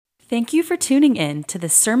Thank you for tuning in to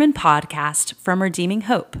this sermon podcast from Redeeming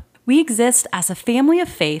Hope. We exist as a family of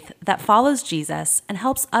faith that follows Jesus and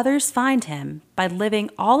helps others find him by living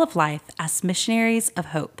all of life as missionaries of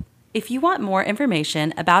hope. If you want more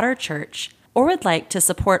information about our church or would like to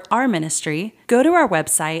support our ministry, go to our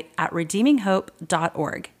website at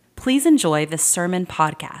redeeminghope.org. Please enjoy this sermon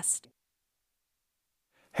podcast.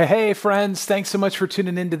 Hey, friends, thanks so much for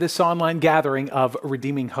tuning into this online gathering of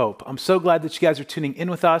Redeeming Hope. I'm so glad that you guys are tuning in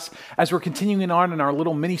with us as we're continuing on in our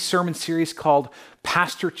little mini sermon series called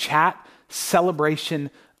Pastor Chat, Celebration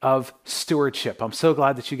of Stewardship. I'm so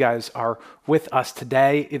glad that you guys are with us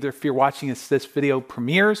today, either if you're watching this video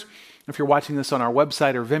premieres, if you're watching this on our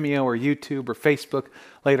website or Vimeo or YouTube or Facebook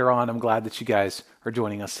later on. I'm glad that you guys are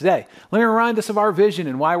joining us today. Let me remind us of our vision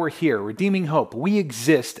and why we're here. Redeeming Hope. We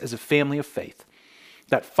exist as a family of faith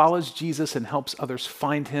that follows Jesus and helps others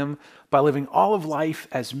find him by living all of life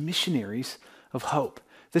as missionaries of hope.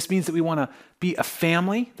 This means that we want to be a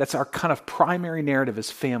family. That's our kind of primary narrative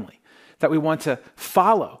as family. That we want to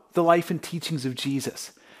follow the life and teachings of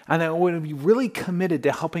Jesus. And that we want to be really committed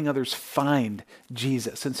to helping others find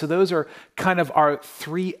Jesus. And so those are kind of our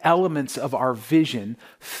three elements of our vision: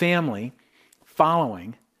 family,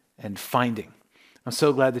 following, and finding. I'm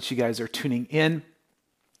so glad that you guys are tuning in.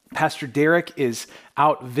 Pastor Derek is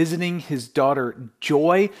out visiting his daughter,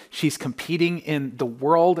 Joy. She's competing in the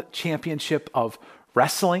World Championship of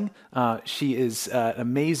Wrestling. She is an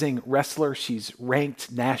amazing wrestler. She's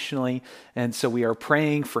ranked nationally. And so we are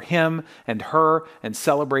praying for him and her and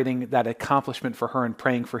celebrating that accomplishment for her and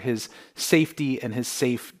praying for his safety and his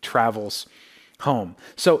safe travels home.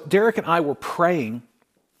 So Derek and I were praying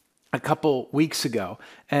a couple weeks ago,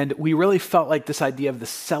 and we really felt like this idea of the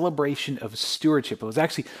celebration of stewardship. It was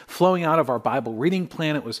actually flowing out of our Bible reading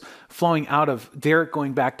plan. It was flowing out of Derek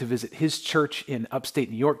going back to visit his church in upstate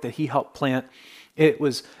New York that he helped plant. It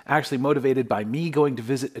was actually motivated by me going to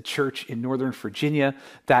visit a church in Northern Virginia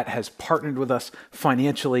that has partnered with us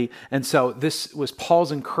financially. And so this was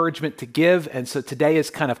Paul's encouragement to give. And so today is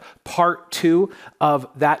kind of part two of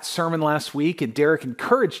that sermon last week. And Derek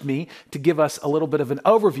encouraged me to give us a little bit of an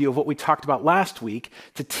overview of what we talked about last week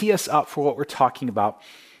to tee us up for what we're talking about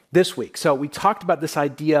this week. So we talked about this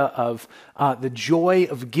idea of the joy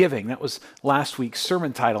of giving. That was last week's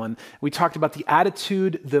sermon title. And we talked about the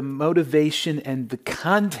attitude, the motivation, and the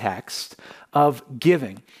context of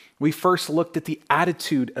giving. We first looked at the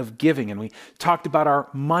attitude of giving, and we talked about our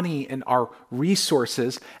money and our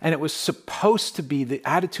resources, and it was supposed to be, the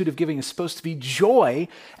attitude of giving is supposed to be joy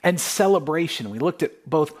and celebration. We looked at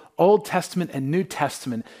both Old Testament and New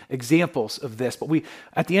Testament examples of this, but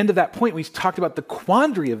at the end of that point, we talked about the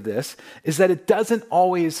quandary of this is that it doesn't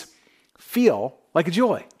always feel like a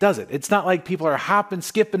joy, does it? It's not like people are hopping,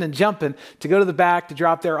 skipping, and jumping to go to the back to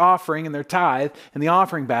drop their offering and their tithe in the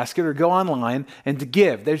offering basket or go online and to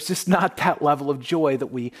give. There's just not that level of joy that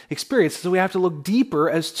we experience. So we have to look deeper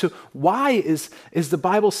as to why is the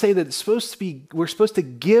Bible say that we're supposed to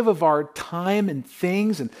give of our time and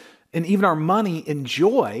things and even our money in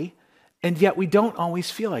joy, and yet we don't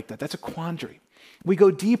always feel like that. That's a quandary. We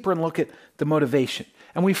go deeper and look at the motivation.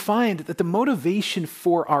 And we find that the motivation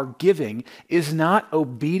for our giving is not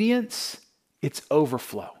obedience, it's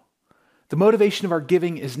overflow. The motivation of our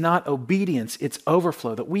giving is not obedience, it's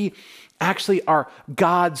overflow. That we actually are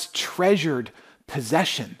God's treasured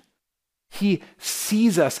possession. He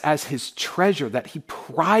sees us as his treasure, that he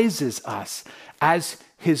prizes us as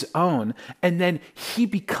his own, and then he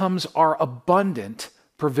becomes our abundant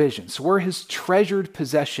provision. So we're his treasured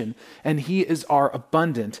possession, and he is our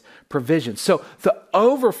abundant provision. So the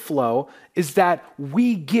overflow is that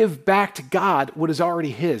we give back to God what is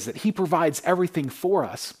already his, that he provides everything for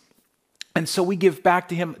us. And so we give back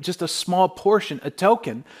to him just a small portion, a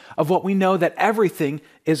token of what we know that everything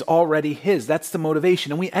is already his. That's the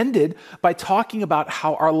motivation. And we ended by talking about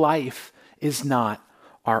how our life is not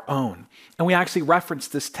our own. And we actually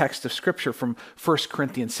referenced this text of scripture from 1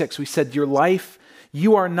 Corinthians 6. We said, your life,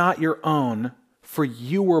 you are not your own, for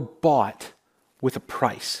you were bought with a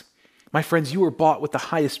price. My friends, you were bought with the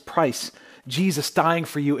highest price, Jesus dying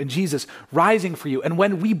for you and Jesus rising for you. And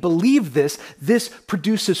when we believe this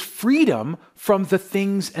produces freedom from the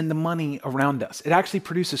things and the money around us. It actually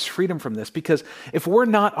produces freedom from this, because if we're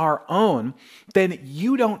not our own, then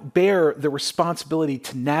you don't bear the responsibility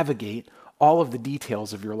to navigate all of the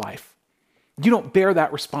details of your life. You don't bear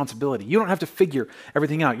that responsibility. You don't have to figure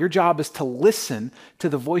everything out. Your job is to listen to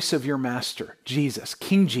the voice of your master, Jesus,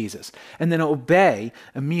 King Jesus, and then obey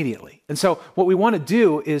immediately. And so what we want to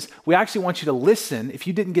do is we actually want you to listen. If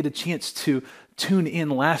you didn't get a chance to tune in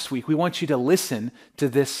last week, we want you to listen to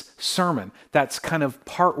this sermon. That's kind of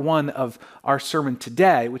part one of our sermon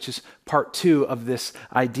today, which is part two of this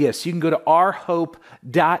idea. So you can go to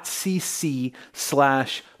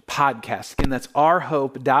ourhope.cc/podcast. Again, that's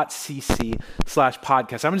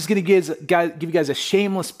ourhope.cc/podcast. I'm just going to give you guys a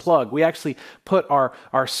shameless plug. We actually put our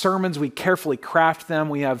sermons, we carefully craft them.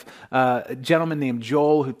 We have a gentleman named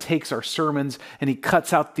Joel who takes our sermons and he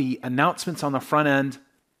cuts out the announcements on the front end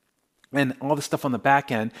and all the stuff on the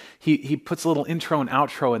back end. He puts a little intro and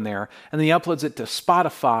outro in there, and then he uploads it to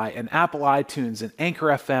Spotify and Apple iTunes and Anchor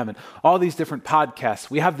FM and all these different podcasts.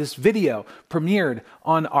 We have this video premiered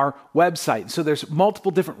on our website. So there's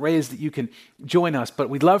multiple different ways that you can join us, but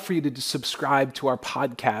we'd love for you to subscribe to our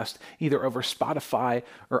podcast, either over Spotify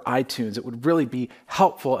or iTunes. It would really be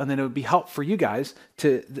helpful, and then it would be helpful for you guys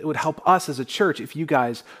it would help us as a church if you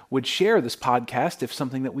guys would share this podcast if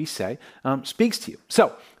something that we say speaks to you.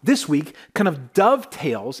 So this week kind of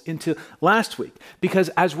dovetails into last week, because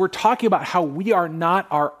as we're talking about how we are not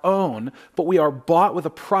our own, but we are bought with a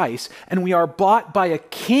price, and we are bought by a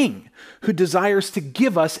king who desires to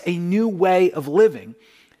give us a new way of living,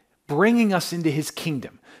 bringing us into his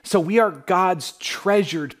kingdom. So we are God's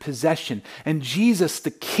treasured possession, and Jesus, the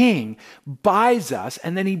King, buys us,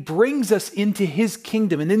 and then he brings us into his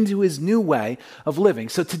kingdom and into his new way of living.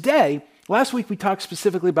 So today, last week we talked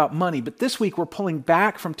specifically about money, but this week we're pulling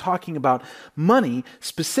back from talking about money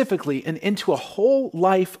specifically and into a whole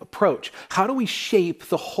life approach. How do we shape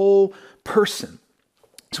the whole person?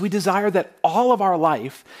 So we desire that all of our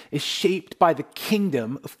life is shaped by the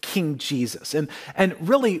kingdom of King Jesus. And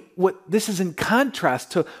really what this is in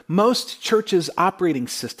contrast to most churches' operating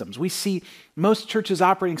systems. We see most churches'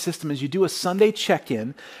 operating system is you do a Sunday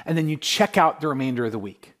check-in and then you check out the remainder of the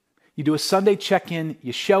week. You do a Sunday check-in,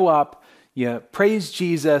 you show up, you praise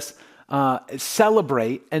Jesus,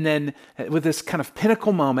 celebrate, and then with this kind of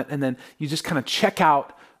pinnacle moment, and then you just kind of check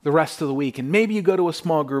out the rest of the week. And maybe you go to a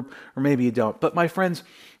small group or maybe you don't. But my friends,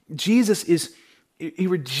 Jesus he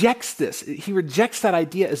rejects this. He rejects that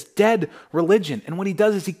idea as dead religion. And what he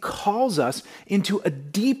does is he calls us into a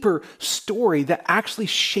deeper story that actually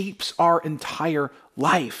shapes our entire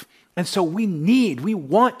life. And so we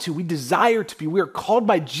desire to be, we are called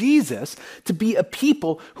by Jesus to be a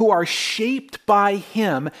people who are shaped by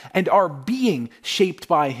him and are being shaped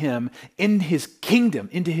by him in his kingdom,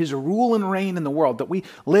 into his rule and reign in the world, that we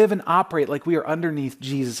live and operate like we are underneath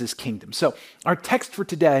Jesus' kingdom. So our text for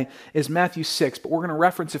today is Matthew 6, but we're going to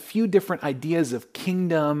reference a few different ideas of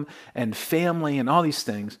kingdom and family and all these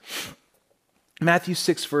things. Matthew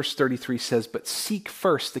 6 verse 33 says, "But seek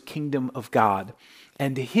first the kingdom of God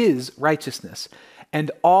and his righteousness, and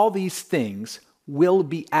all these things will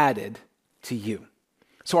be added to you."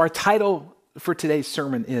 So our title for today's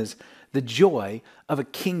sermon is The Joy of a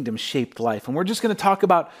Kingdom-Shaped Life. And we're just going to talk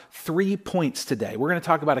about 3 points today. We're going to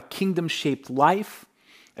talk about a kingdom-shaped life,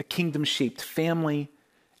 a kingdom-shaped family,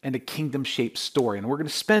 and a kingdom-shaped story. And we're going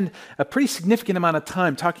to spend a pretty significant amount of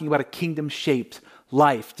time talking about a kingdom-shaped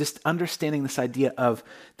life, just understanding this idea of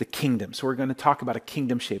the kingdom. So we're going to talk about a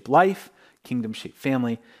kingdom-shaped life, kingdom-shaped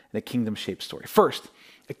family, and a kingdom-shaped story. First,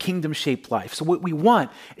 a kingdom-shaped life. So what we want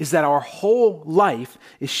is that our whole life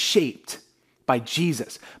is shaped by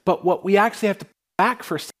Jesus. But what we actually have to back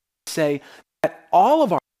first say that all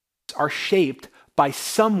of our lives are shaped by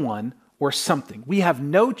someone or something. We have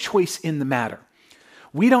no choice in the matter.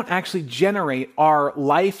 We don't actually generate our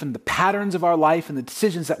life and the patterns of our life and the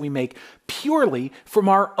decisions that we make purely from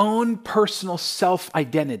our own personal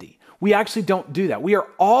self-identity. We actually don't do that. We are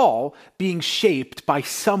all being shaped by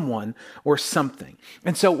someone or something.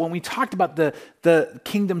 And so when we talked about the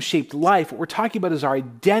kingdom-shaped life, what we're talking about is our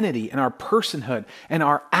identity and our personhood and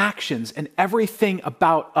our actions and everything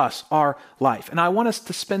about us, our life. And I want us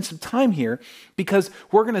to spend some time here because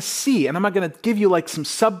we're going to see, and I'm not going to give you like some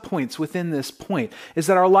subpoints within this point, is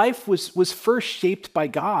that our life was first shaped by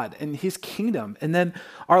God and his kingdom. And then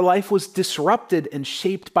our life was disrupted and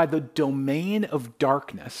shaped by the domain of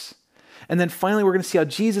darkness. And then finally, we're going to see how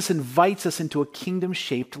Jesus invites us into a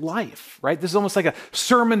kingdom-shaped life, right? This is almost like a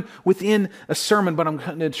sermon within a sermon, but I'm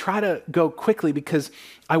going to try to go quickly because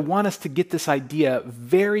I want us to get this idea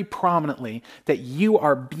very prominently that you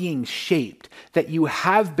are being shaped, that you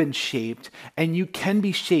have been shaped, and you can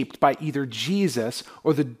be shaped by either Jesus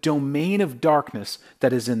or the domain of darkness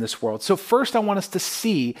that is in this world. So first, I want us to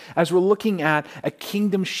see, as we're looking at a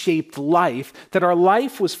kingdom-shaped life, that our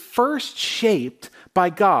life was first shaped by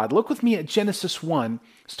God. Look with me at Genesis 1,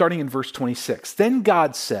 starting in verse 26. Then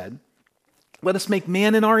God said, Let us make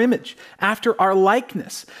man in our image, after our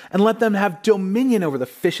likeness, and let them have dominion over the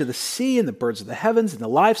fish of the sea and the birds of the heavens and the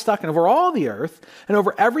livestock and over all the earth and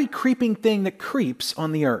over every creeping thing that creeps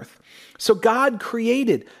on the earth. So God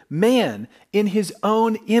created man in his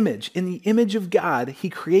own image. In the image of God,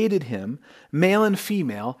 he created him. Male and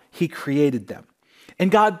female, he created them.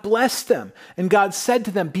 And God blessed them. And God said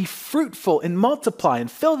to them, be fruitful and multiply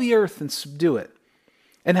and fill the earth and subdue it,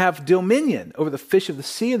 and have dominion over the fish of the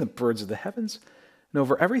sea and the birds of the heavens and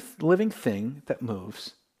over every living thing that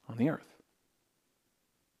moves on the earth.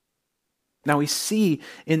 Now we see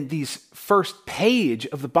in these first page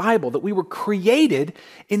of the Bible that we were created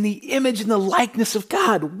in the image and the likeness of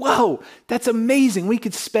God. Whoa, that's amazing. We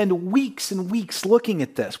could spend weeks and weeks looking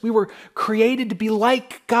at this. We were created to be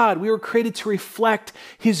like God. We were created to reflect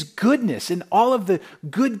his goodness and all of the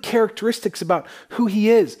good characteristics about who he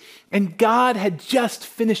is. And God had just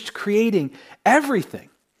finished creating everything.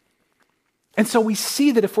 And so we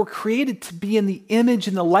see that if we're created to be in the image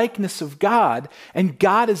and the likeness of God, and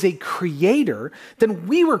God is a creator, then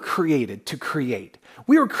we were created to create.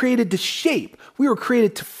 We were created to shape. We were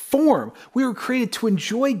created to form. We were created to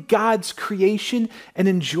enjoy God's creation and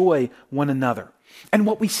enjoy one another. And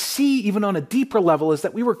what we see even on a deeper level is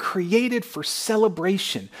that we were created for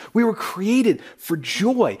celebration. We were created for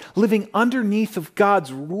joy, living underneath of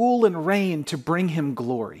God's rule and reign to bring him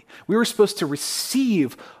glory. We were supposed to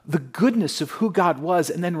receive the goodness of who God was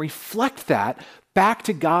and then reflect that back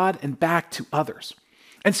to God and back to others.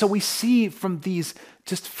 And so we see from these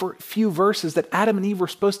just few verses that Adam and Eve were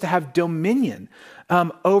supposed to have dominion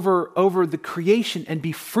over the creation and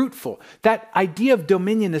be fruitful. That idea of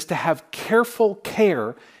dominion is to have careful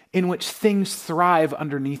care in which things thrive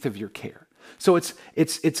underneath of your care. So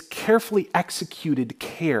it's carefully executed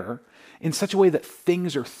care in such a way that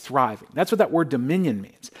things are thriving. That's what that word dominion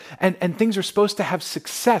means. And things are supposed to have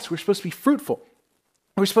success. We're supposed to be fruitful.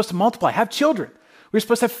 We're supposed to multiply, have children. We're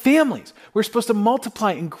supposed to have families. We're supposed to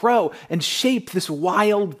multiply and grow and shape this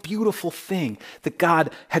wild, beautiful thing that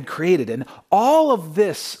God had created. And all of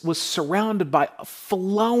this was surrounded by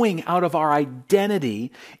flowing out of our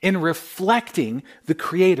identity in reflecting the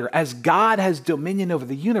Creator. As God has dominion over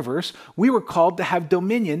the universe, we were called to have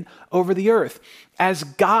dominion over the earth. As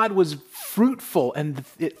God was fruitful and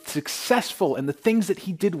successful and the things that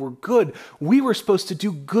he did were good, we were supposed to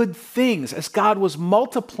do good things. As God was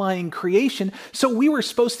multiplying creation, so we were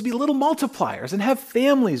supposed to be little multipliers and have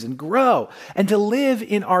families and grow and to live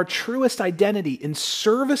in our truest identity in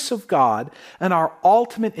service of God and our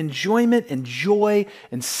ultimate enjoyment and joy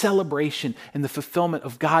and celebration and the fulfillment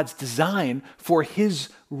of God's design for his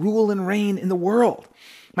rule and reign in the world.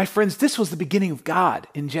 My friends, this was the beginning of God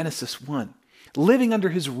in Genesis 1. Living under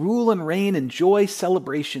his rule and reign and joy,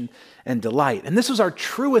 celebration, and delight. And this was our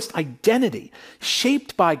truest identity,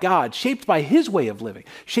 shaped by God, shaped by his way of living,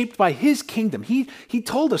 shaped by his kingdom. He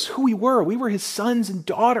told us who we were. We were his sons and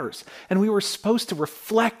daughters, and we were supposed to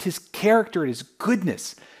reflect his character and his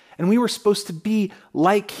goodness. And we were supposed to be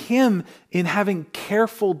like him in having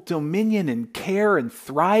careful dominion and care and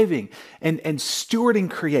thriving and stewarding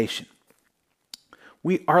creation.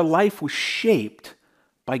 Our life was shaped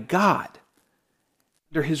by God,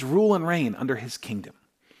 under his rule and reign, under his kingdom.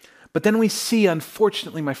 But then we see,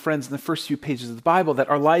 unfortunately, my friends, in the first few pages of the Bible, that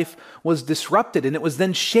our life was disrupted, and it was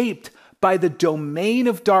then shaped by the domain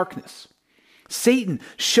of darkness. Satan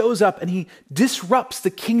shows up and he disrupts the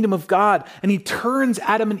kingdom of God, and he turns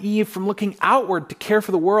Adam and Eve from looking outward to care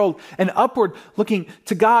for the world and upward looking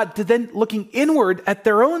to God to then looking inward at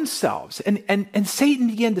their own selves. And Satan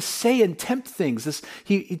began to say and tempt things.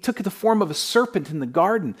 He took the form of a serpent in the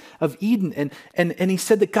Garden of Eden, and he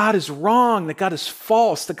said that God is wrong, that God is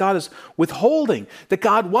false, that God is withholding, that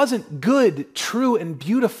God wasn't good, true, and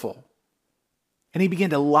beautiful. And he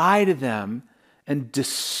began to lie to them and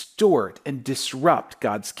distort and disrupt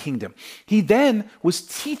God's kingdom. He then was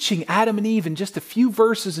teaching Adam and Eve in just a few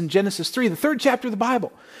verses in Genesis 3, the third chapter of the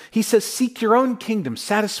Bible. He says, seek your own kingdom,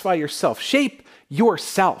 satisfy yourself, shape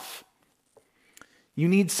yourself. You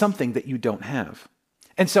need something that you don't have.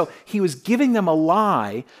 And so he was giving them a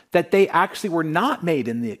lie that they actually were not made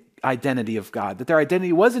in the identity of God, that their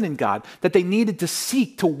identity wasn't in God, that they needed to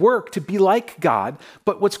seek, to work, to be like God.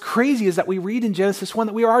 But what's crazy is that we read in Genesis 1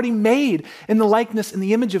 that we are already made in the likeness and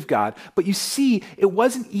the image of God. But you see, it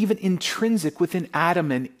wasn't even intrinsic within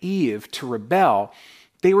Adam and Eve to rebel.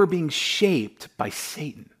 They were being shaped by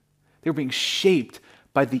Satan. They were being shaped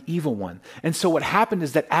by the evil one. And so what happened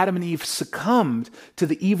is that Adam and Eve succumbed to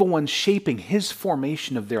the evil one shaping his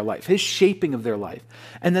formation of their life, his shaping of their life.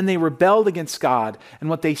 And then they rebelled against God. And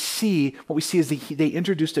what we see is they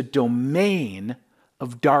introduced a domain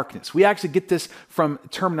of darkness. We actually get this from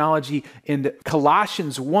terminology in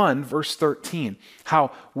Colossians 1, verse 13,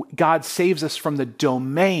 how God saves us from the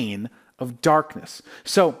domain of darkness.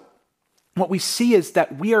 So what we see is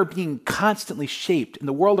that we are being constantly shaped, and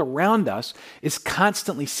the world around us is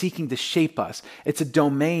constantly seeking to shape us. It's a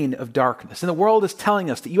domain of darkness. And the world is telling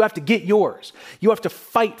us that you have to get yours. You have to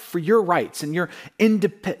fight for your rights and your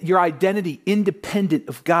identity independent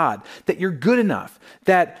of God, that you're good enough,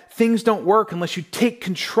 that things don't work unless you take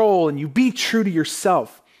control and you be true to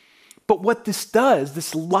yourself. But what this does,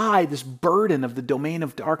 this lie, this burden of the domain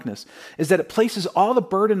of darkness, is that it places all the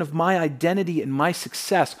burden of my identity and my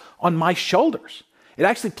success on my shoulders. It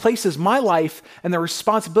actually places my life and the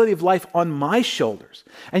responsibility of life on my shoulders.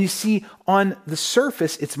 And you see, on the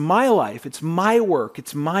surface, it's my life, it's my work,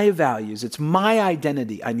 it's my values, it's my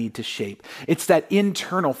identity I need to shape. It's that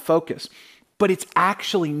internal focus. But it's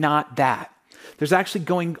actually not that. There's actually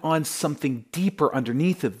going on something deeper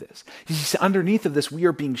underneath of this. You see, underneath of this, we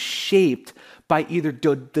are being shaped by either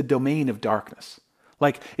the domain of darkness.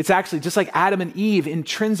 Like, it's actually just like Adam and Eve,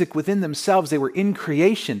 intrinsic within themselves. They were in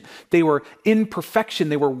creation. They were in perfection.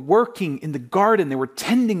 They were working in the garden. They were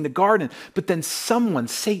tending the garden. But then someone,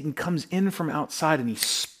 Satan, comes in from outside and he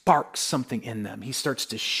sparks something in them. He starts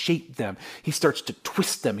to shape them. He starts to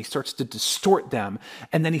twist them. He starts to distort them.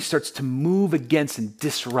 And then he starts to move against and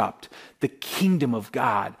disrupt the kingdom of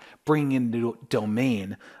God, bringing in the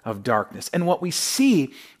domain of darkness. And what we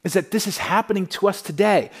see is that this is happening to us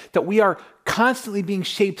today, that we are constantly being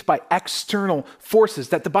shaped by external forces,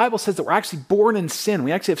 that the Bible says that we're actually born in sin.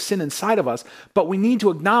 We actually have sin inside of us, but we need to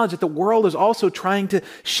acknowledge that the world is also trying to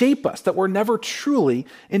shape us, that we're never truly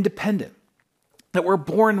independent, that we're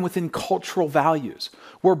born within cultural values.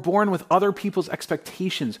 We're born with other people's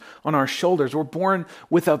expectations on our shoulders. We're born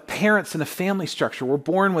with parents and a family structure. We're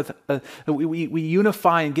born with, we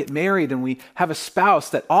unify and get married and we have a spouse,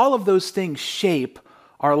 that all of those things shape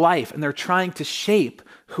our life, and they're trying to shape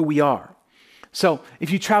who we are. So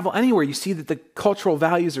if you travel anywhere, you see that the cultural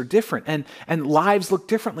values are different and lives look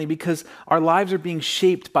differently because our lives are being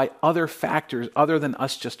shaped by other factors other than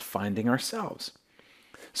us just finding ourselves.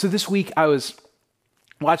 So this week I was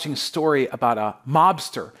watching a story about a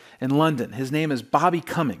mobster in London. His name is Bobby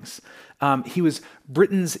Cummings. He was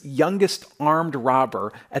Britain's youngest armed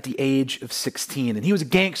robber at the age of 16. And he was a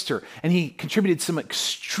gangster, and he contributed some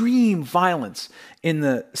extreme violence in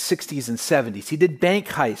the 60s and 70s. He did bank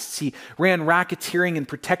heists. He ran racketeering and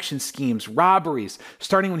protection schemes, robberies,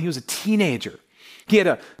 starting when he was a teenager. He had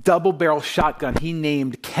a double-barrel shotgun he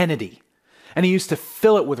named Kennedy. And he used to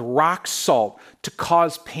fill it with rock salt to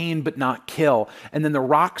cause pain but not kill. And then the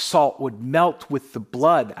rock salt would melt with the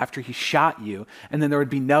blood after he shot you, and then there would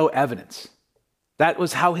be no evidence. That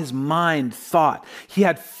was how his mind thought. He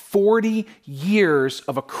had 40 years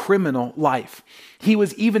of a criminal life. He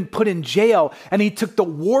was even put in jail, and he took the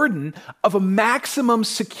warden of a maximum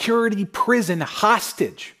security prison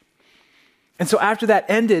hostage. And so after that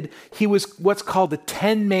ended, he was what's called the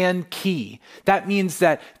 10-man key. That means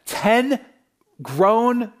that 10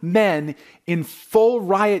 grown men in full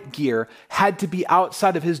riot gear had to be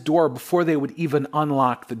outside of his door before they would even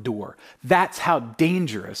unlock the door. That's how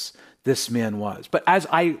dangerous this man was. But as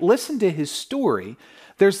I listened to his story,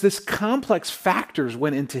 there's this complex factors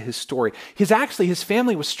went into his story. His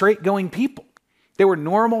family was straight-going people. They were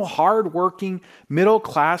normal, hard-working,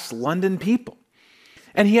 middle-class London people.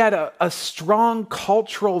 And he had a strong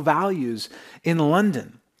cultural values in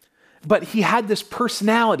London. But he had this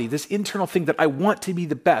personality, this internal thing that I want to be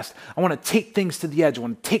the best. I want to take things to the edge. I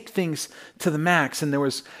want to take things to the max. And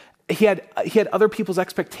he had other people's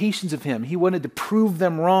expectations of him. He wanted to prove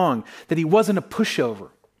them wrong, that he wasn't a pushover.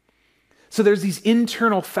 So there's these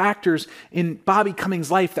internal factors in Bobby Cummings'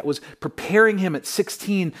 life that was preparing him at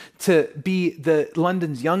 16 to be the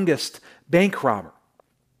London's youngest bank robber.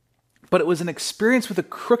 But it was an experience with a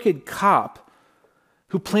crooked cop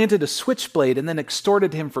who planted a switchblade and then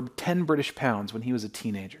extorted him for 10 British pounds when he was a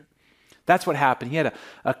teenager. That's what happened. He had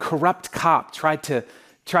a corrupt cop tried to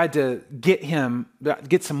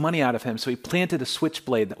get some money out of him, so he planted a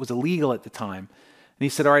switchblade that was illegal at the time. And he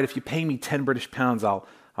said, all right, if you pay me 10 British pounds, I'll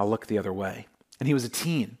look the other way. And he was a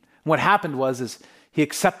teen. And what happened was he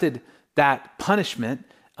accepted that punishment.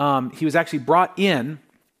 He was actually brought in.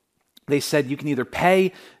 They said, you can either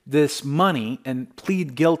pay this money and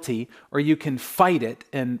plead guilty, or you can fight it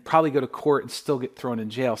and probably go to court and still get thrown in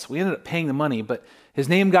jail. So we ended up paying the money, but his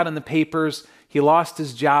name got in the papers. He lost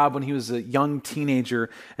his job when he was a young teenager,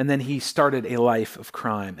 and then he started a life of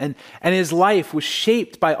crime. And his life was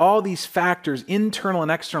shaped by all these factors, internal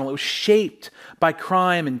and external. It was shaped by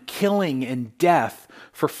crime and killing and death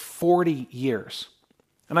for 40 years.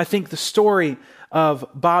 And I think the story of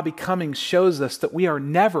Bobby Cummings shows us that we are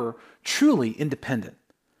never truly independent,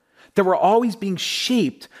 that we're always being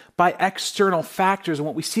shaped by external factors. And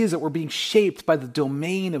what we see is that we're being shaped by the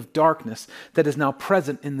domain of darkness that is now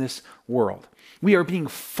present in this world. We are being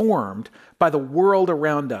formed by the world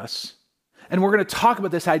around us. And we're going to talk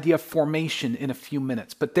about this idea of formation in a few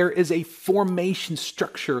minutes, but there is a formation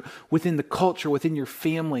structure within the culture, within your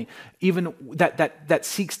family, even that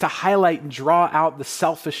seeks to highlight and draw out the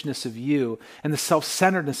selfishness of you and the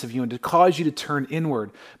self-centeredness of you and to cause you to turn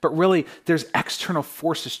inward. But really, there's external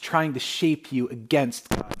forces trying to shape you against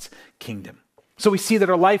God's kingdom. So we see that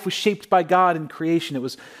our life was shaped by God in creation. It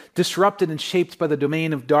was disrupted and shaped by the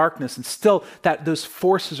domain of darkness, and still that those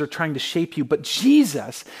forces are trying to shape you. But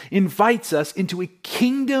Jesus invites us into a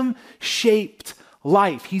kingdom-shaped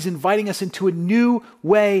life. He's inviting us into a new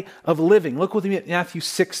way of living. Look with me at Matthew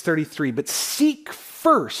 6:33. But seek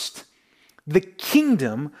first the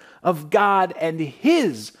kingdom of God and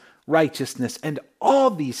his righteousness, and all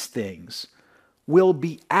these things will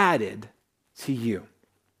be added to you.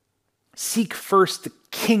 Seek first the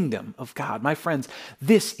kingdom of God. My friends,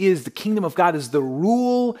 this is the kingdom of God, is the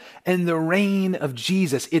rule and the reign of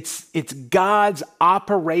Jesus. It's God's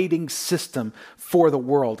operating system for the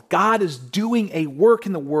world. God is doing a work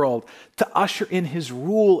in the world to usher in his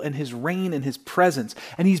rule and his reign and his presence.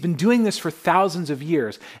 And he's been doing this for thousands of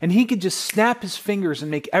years. And he could just snap his fingers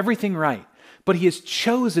and make everything right. But he has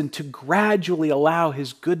chosen to gradually allow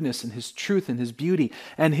his goodness and his truth and his beauty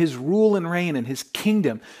and his rule and reign and his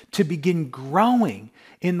kingdom to begin growing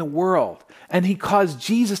in the world. And he caused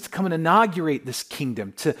Jesus to come and inaugurate this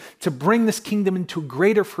kingdom, to bring this kingdom into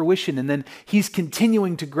greater fruition. And then he's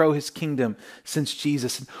continuing to grow his kingdom since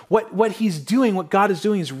Jesus. And what he's doing, what God is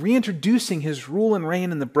doing, is reintroducing his rule and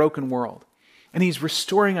reign in the broken world. And he's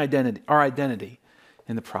restoring our identity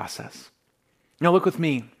in the process. Now look with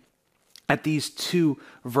me at these two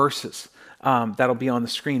verses that'll be on the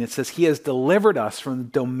screen. It says, he has delivered us from the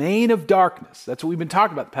domain of darkness. That's what we've been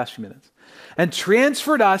talking about the past few minutes. And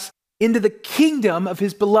transferred us into the kingdom of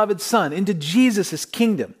his beloved Son, into Jesus'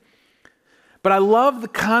 kingdom. But I love the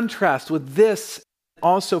contrast with this.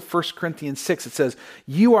 Also 1 Corinthians 6, it says,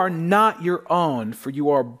 you are not your own, for you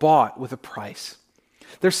are bought with a price.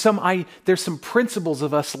 There's some principles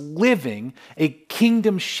of us living a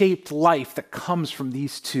kingdom-shaped life that comes from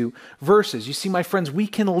these two verses. You see, my friends, we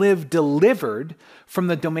can live delivered from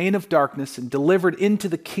the domain of darkness and delivered into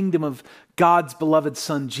the kingdom of God's beloved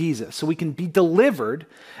Son, Jesus. So we can be delivered,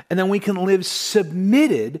 and then we can live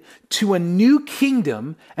submitted to a new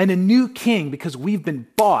kingdom and a new king because we've been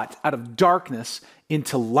bought out of darkness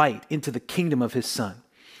into light, into the kingdom of his Son.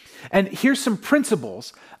 And here's some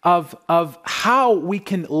principles of how we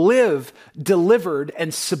can live delivered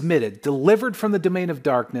and submitted, delivered from the domain of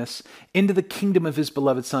darkness into the kingdom of his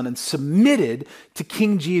beloved Son and submitted to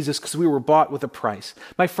King Jesus because we were bought with a price.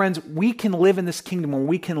 My friends, we can live in this kingdom where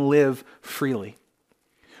we can live freely.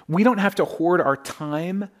 We don't have to hoard our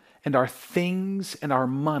time and our things and our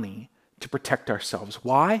money to protect ourselves.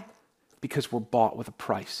 Why? Because we're bought with a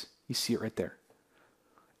price. You see it right there.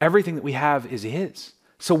 Everything that we have is his.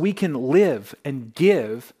 So we can live and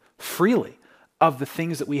give freely of the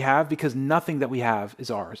things that we have because nothing that we have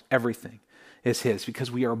is ours. Everything is his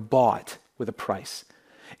because we are bought with a price.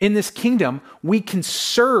 In this kingdom, we can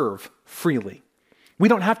serve freely. We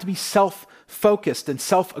don't have to be self-focused and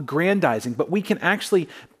self-aggrandizing, but we can actually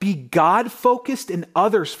be God-focused and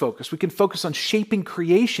others-focused. We can focus on shaping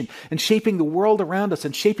creation and shaping the world around us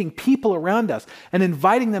and shaping people around us and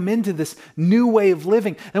inviting them into this new way of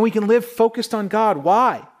living. And we can live focused on God.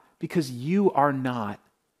 Why? Because you are not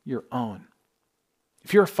your own.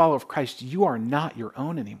 If you're a follower of Christ, you are not your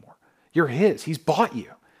own anymore. You're his. He's bought you.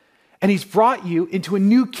 And he's brought you into a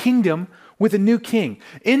new kingdom with a new king.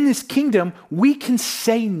 In this kingdom, we can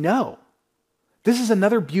say no. This is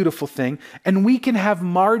another beautiful thing, and we can have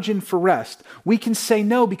margin for rest. We can say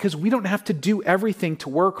no because we don't have to do everything to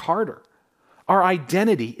work harder. Our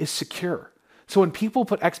identity is secure. So when people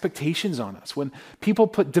put expectations on us, when people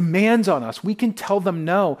put demands on us, we can tell them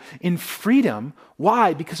no in freedom.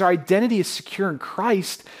 Why? Because our identity is secure in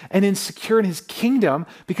Christ and secure in his kingdom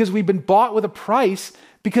because we've been bought with a price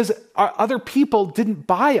because our other people didn't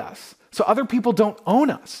buy us. So other people don't own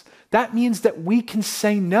us. That means that we can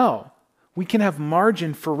say no. We can have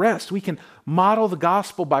margin for rest. We can model the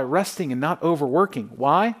gospel by resting and not overworking.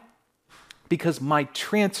 Why? Because my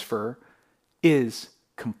transfer is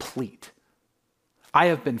complete. I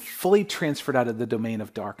have been fully transferred out of the domain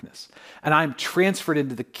of darkness, and I'm transferred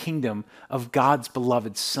into the kingdom of God's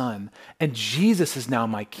beloved Son, and Jesus is now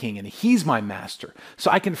my king, and he's my master. So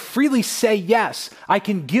I can freely say yes. I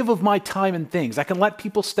can give of my time and things. I can let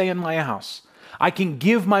people stay in my house. I can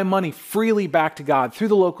give my money freely back to God through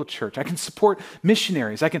the local church. I can support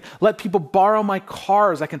missionaries. I can let people borrow my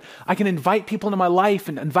cars. I can invite people into my life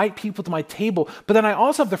and invite people to my table. But then I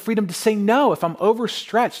also have the freedom to say no. If I'm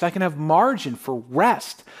overstretched, I can have margin for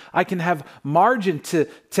rest. I can have margin to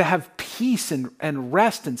have peace and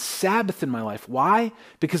rest and Sabbath in my life. Why?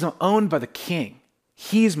 Because I'm owned by the King.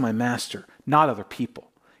 He's my master, not other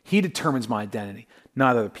people. He determines my identity,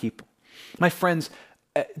 not other people. My friends,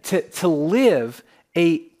 to live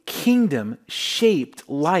a kingdom-shaped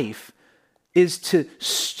life is to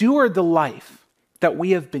steward the life that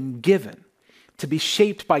we have been given, to be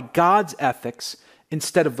shaped by God's ethics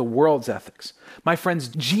instead of the world's ethics. My friends,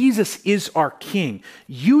 Jesus is our King.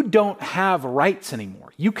 You don't have rights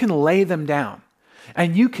anymore. You can lay them down,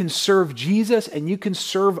 and you can serve Jesus, and you can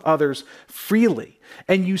serve others freely,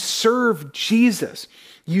 and you serve Jesus.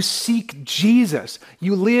 You seek Jesus.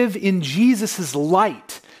 You live in Jesus'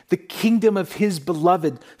 light, the kingdom of his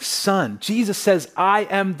beloved Son. Jesus says, I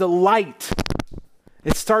am the light.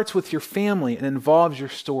 It starts with your family and involves your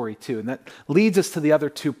story too. And that leads us to the other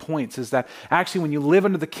 2 points, is that actually when you live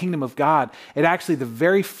under the kingdom of God, it actually the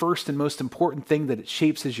very first and most important thing that it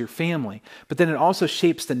shapes is your family. But then it also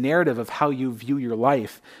shapes the narrative of how you view your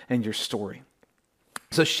life and your story.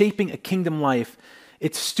 So shaping a kingdom life,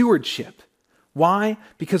 it's stewardship. Why?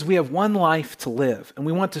 Because we have one life to live, and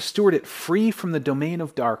we want to steward it free from the domain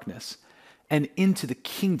of darkness and into the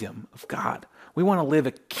kingdom of God. We want to live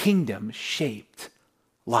a kingdom-shaped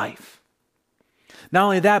life. Not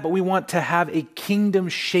only that, but we want to have a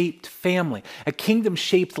kingdom-shaped family. A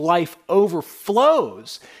kingdom-shaped life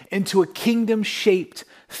overflows into a kingdom-shaped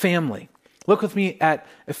family. Look with me at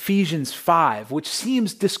Ephesians 5, which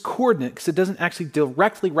seems discordant because it doesn't actually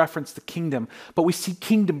directly reference the kingdom, but we see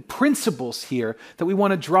kingdom principles here that we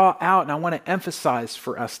want to draw out and I want to emphasize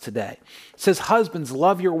for us today. It says, husbands,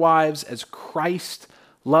 love your wives as Christ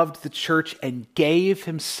loved the church and gave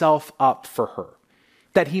himself up for her,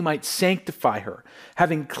 that he might sanctify her,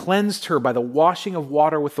 having cleansed her by the washing of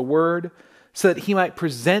water with the word, so that he might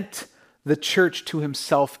present the church to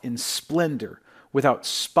himself in splendor, without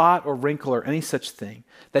spot or wrinkle or any such thing,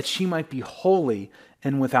 that she might be holy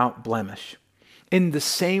and without blemish. In the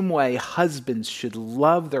same way, husbands should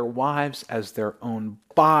love their wives as their own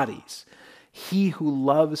bodies. He who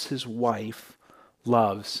loves his wife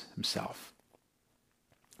loves himself.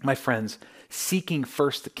 My friends, seeking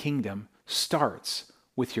first the kingdom starts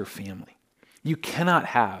with your family. You cannot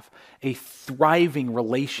have a thriving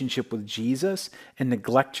relationship with Jesus and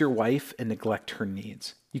neglect your wife and neglect her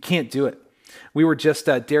needs. You can't do it. We were just,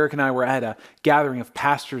 Derek and I were at a gathering of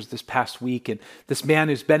pastors this past week, and this man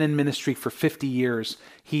who's been in ministry for 50 years,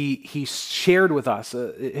 he shared with us, him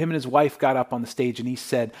and his wife got up on the stage and he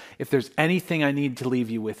said, if there's anything I need to leave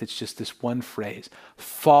you with, it's just this one phrase: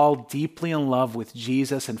 fall deeply in love with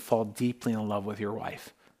Jesus and fall deeply in love with your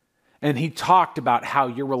wife. And he talked about how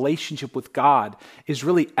your relationship with God is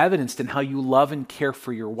really evidenced in how you love and care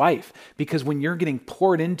for your wife. Because when you're getting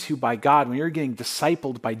poured into by God, when you're getting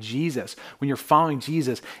discipled by Jesus, when you're following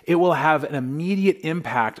Jesus, it will have an immediate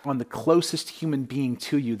impact on the closest human being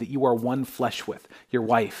to you that you are one flesh with, your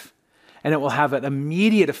wife. And it will have an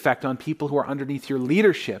immediate effect on people who are underneath your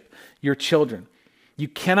leadership, your children. You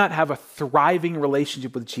cannot have a thriving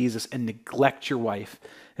relationship with Jesus and neglect your wife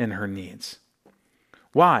and her needs.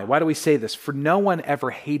 Why? Why do we say this? For no one ever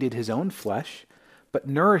hated his own flesh, but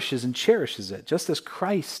nourishes and cherishes it, just as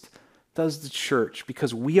Christ does the church,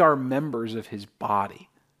 because we are members of his body.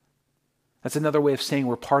 That's another way of saying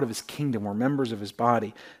we're part of his kingdom. We're members of his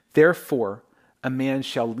body. Therefore, a man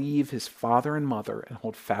shall leave his father and mother and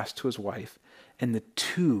hold fast to his wife, and the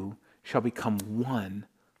two shall become one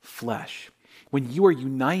flesh. When you are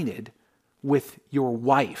united with your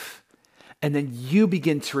wife, and then you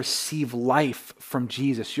begin to receive life from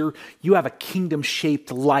Jesus. You have a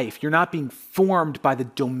kingdom-shaped life. You're not being formed by the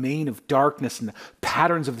domain of darkness and the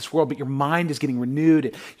patterns of this world, but your mind is getting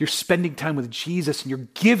renewed. You're spending time with Jesus and you're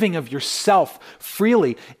giving of yourself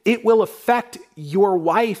freely. It will affect your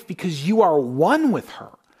wife because you are one with her.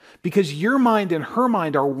 Because your mind and her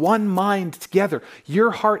mind are one mind together.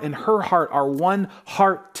 Your heart and her heart are one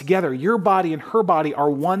heart together. Your body and her body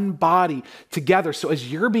are one body together. So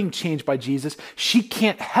as you're being changed by Jesus, she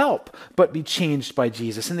can't help but be changed by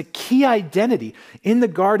Jesus. And the key identity in the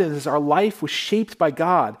garden is our life was shaped by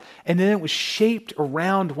God, and then it was shaped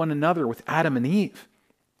around one another with Adam and Eve.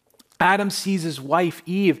 Adam sees his wife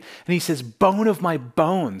Eve and he says, bone of my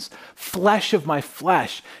bones, flesh of my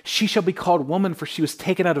flesh. She shall be called woman, for she was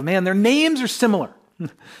taken out of man. Their names are similar.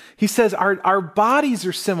 He says our bodies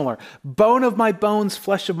are similar. Bone of my bones,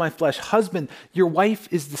 flesh of my flesh. Husband, your wife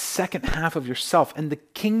is the second half of yourself. And the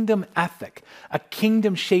kingdom ethic, a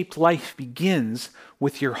kingdom-shaped life begins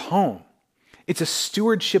with your home. It's a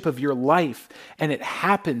stewardship of your life, and it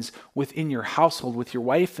happens within your household with your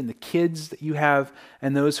wife and the kids that you have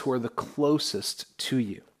and those who are the closest to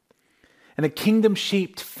you. And a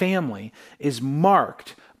kingdom-shaped family is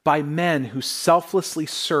marked by men who selflessly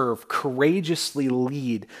serve, courageously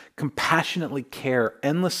lead, compassionately care,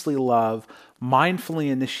 endlessly love, mindfully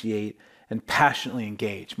initiate, and passionately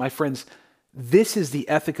engage. My friends, this is the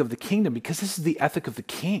ethic of the kingdom because this is the ethic of the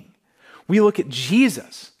king. We look at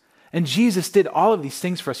Jesus, and Jesus did all of these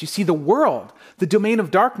things for us. You see, the world, the domain of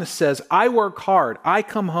darkness says, I work hard, I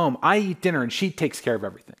come home, I eat dinner, and she takes care of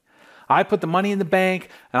everything. I put the money in the bank,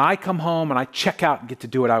 and I come home, and I check out and get to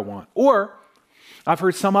do what I want. Or I've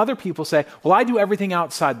heard some other people say, well, I do everything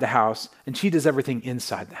outside the house, and she does everything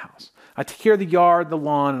inside the house. I take care of the yard, the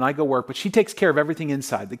lawn, and I go work, but she takes care of everything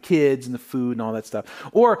inside, the kids and the food and all that stuff.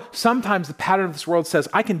 Or sometimes the pattern of this world says,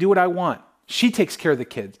 I can do what I want. She takes care of the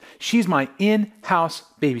kids. She's my in-house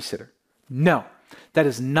babysitter. No, that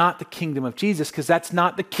is not the kingdom of Jesus, because that's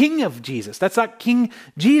not the king of Jesus. That's not King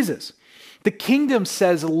Jesus. The kingdom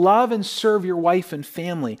says, love and serve your wife and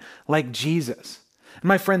family like Jesus. And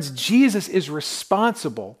my friends, Jesus is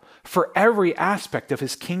responsible for every aspect of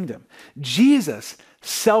his kingdom. Jesus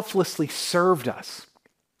selflessly served us.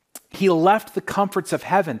 He left the comforts of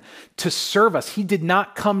heaven to serve us. He did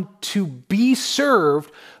not come to be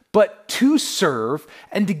served, but to serve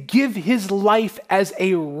and to give his life as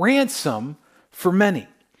a ransom for many.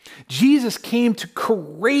 Jesus came to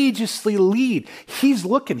courageously lead. He's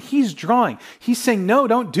looking, he's drawing. He's saying, no,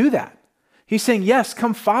 don't do that. He's saying, yes,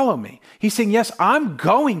 come follow me. He's saying, yes, I'm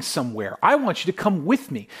going somewhere. I want you to come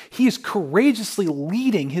with me. He is courageously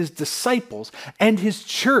leading his disciples and his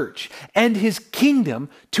church and his kingdom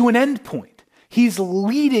to an end point. He's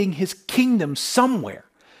leading his kingdom somewhere,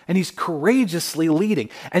 and he's courageously leading.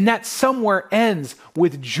 And that somewhere ends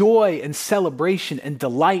with joy and celebration and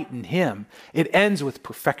delight in him. It ends with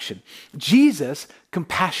perfection. Jesus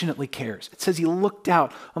compassionately cares. It says he looked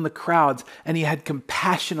out on the crowds and he had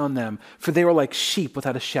compassion on them, for they were like sheep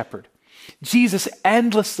without a shepherd. Jesus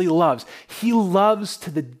endlessly loves. He loves to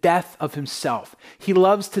the death of himself. He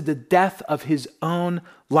loves to the death of his own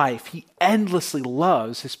life. He endlessly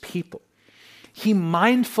loves his people. He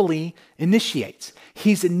mindfully initiates.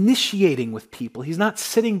 He's initiating with people. He's not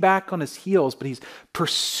sitting back on his heels, but he's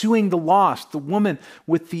pursuing the lost. The woman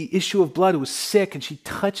with the issue of blood who was sick, and she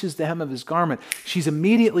touches the hem of his garment. She's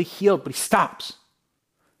immediately healed, but he stops.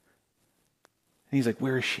 And he's like,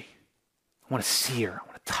 where is she? I want to see her. I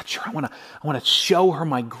want to touch her. I want to show her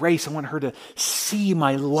my grace. I want her to see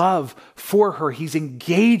my love for her. He's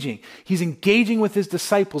engaging. He's engaging with his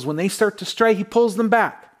disciples. When they start to stray, he pulls them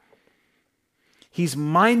back. He's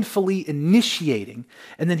mindfully initiating,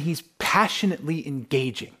 and then he's passionately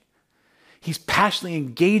engaging. He's passionately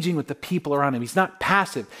engaging with the people around him. He's not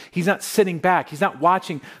passive. He's not sitting back. He's not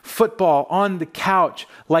watching football on the couch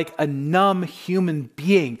like a numb human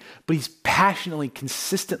being, but he's passionately,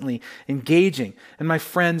 consistently engaging. And my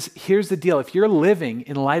friends, here's the deal. If you're living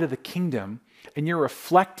in light of the kingdom and you're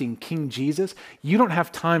reflecting King Jesus, you don't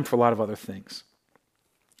have time for a lot of other things.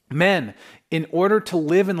 Men, in order to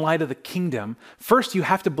live in light of the kingdom, first you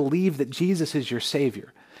have to believe that Jesus is your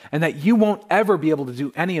Savior and that you won't ever be able to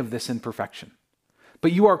do any of this in perfection.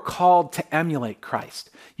 But you are called to emulate Christ.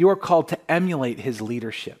 You are called to emulate his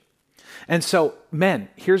leadership. And so, men,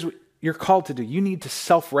 here's what you're called to do. You need to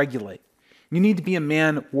self-regulate. You need to be a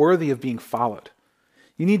man worthy of being followed.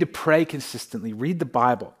 You need to pray consistently, read the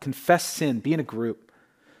Bible, confess sin, be in a group,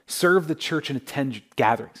 serve the church, and attend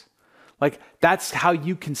gatherings. Like, that's how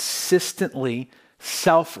you consistently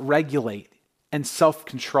self-regulate and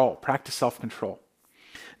self-control, practice self-control.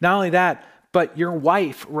 Not only that, but your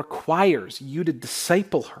wife requires you to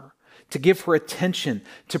disciple her, to give her attention,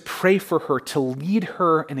 to pray for her, to lead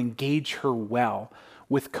her and engage her well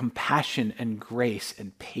with compassion and grace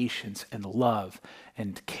and patience and love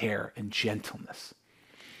and care and gentleness.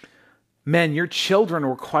 Men, your children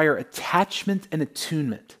require attachment and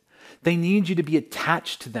attunement. They need you to be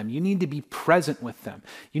attached to them. You need to be present with them.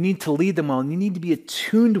 You need to lead them well, and you need to be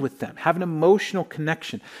attuned with them, have an emotional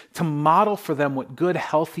connection, to model for them what good,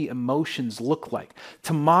 healthy emotions look like,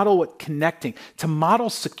 to model what connecting, to model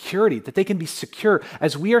security, that they can be secure.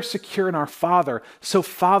 As we are secure in our Father, so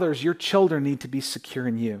fathers, your children need to be secure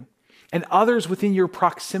in you. And others within your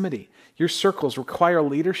proximity, your circles, require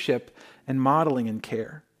leadership and modeling and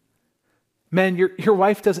care. Men, your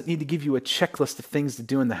wife doesn't need to give you a checklist of things to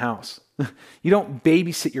do in the house. You don't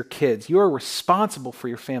babysit your kids. You are responsible for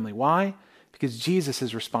your family. Why? Because Jesus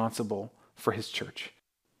is responsible for his church.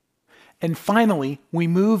 And finally, we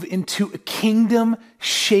move into a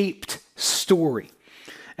kingdom-shaped story.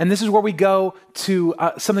 And this is where we go to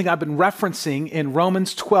something I've been referencing in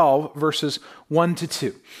Romans 12, verses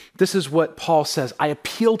 1-2. This is what Paul says. I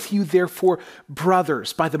appeal to you, therefore,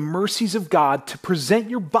 brothers, by the mercies of God, to present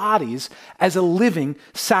your bodies as a living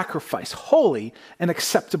sacrifice, holy and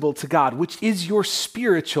acceptable to God, which is your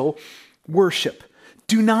spiritual worship.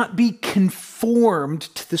 Do not be conformed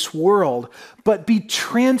to this world, but be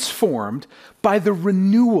transformed by the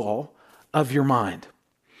renewal of your mind.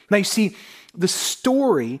 Now you see, the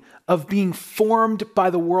story of being formed by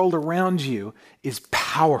the world around you is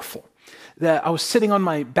powerful. I was sitting on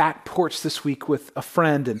my back porch this week with a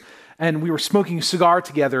friend, and we were smoking a cigar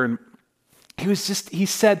together, and he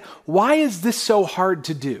said, why is this so hard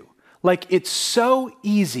to do? Like, it's so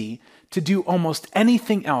easy to do almost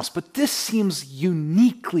anything else, but this seems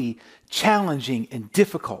uniquely challenging and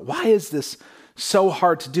difficult. Why is this so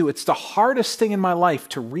hard to do? It's the hardest thing in my life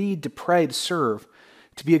to read, to pray, to serve,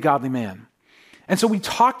 to be a godly man. And so we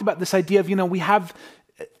talked about this idea of, we have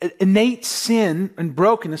innate sin and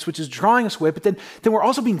brokenness, which is drawing us away, but then we're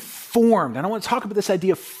also being formed. And I want to talk about this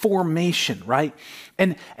idea of formation, right?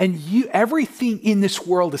 And everything in this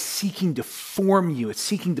world is seeking to form you. It's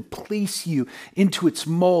seeking to place you into its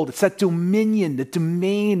mold. It's that dominion, the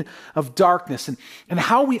domain of darkness. And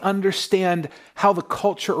how we understand how the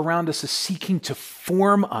culture around us is seeking to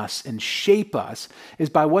form us and shape us is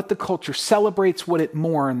by what the culture celebrates, what it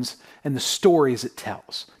mourns, and the stories it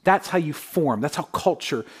tells. That's how you form. That's how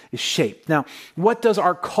culture is shaped. Now, what does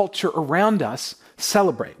our culture around us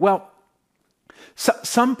celebrate? Well,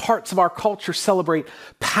 some parts of our culture celebrate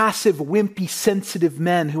passive, wimpy, sensitive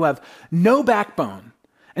men who have no backbone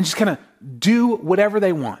and just kind of do whatever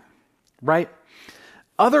they want, right?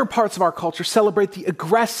 Other parts of our culture celebrate the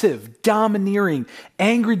aggressive, domineering,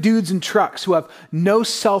 angry dudes in trucks who have no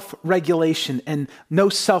self-regulation and no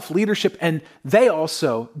self-leadership, and they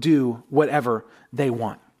also do whatever they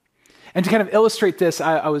want. And to kind of illustrate this,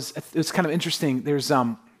 it was kind of interesting. There's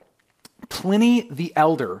Pliny the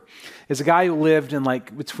Elder is a guy who lived in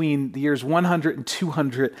between the years 100 and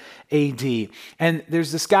 200 AD. And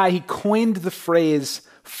there's this guy, he coined the phrase,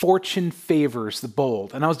 fortune favors the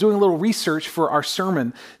bold. And I was doing a little research for our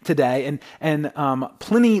sermon today, and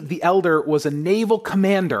Pliny the Elder was a naval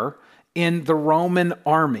commander in the Roman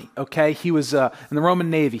army, okay? He was in the Roman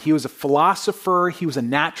Navy. He was a philosopher. He was a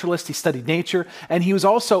naturalist. He studied nature. And he was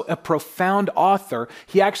also a profound author.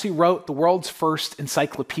 He actually wrote the world's first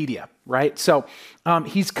encyclopedia, right? So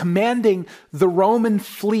he's commanding the Roman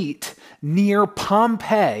fleet near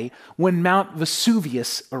Pompeii when Mount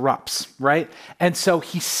Vesuvius erupts, right? And so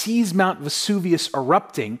he sees Mount Vesuvius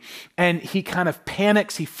erupting, and he kind of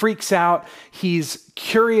panics, he freaks out, he's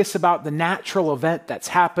curious about the natural event that's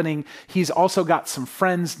happening. He's also got some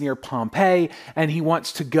friends near Pompeii, and he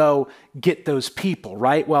wants to go get those people,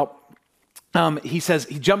 right? Well, he says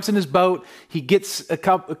he jumps in his boat, he gets a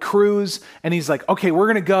cruise, and he's like, okay, we're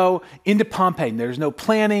going to go into Pompeii. There's no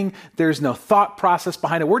planning, there's no thought process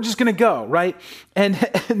behind it. We're just going to go, right? And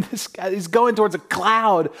this guy is going towards a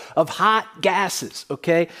cloud of hot gases,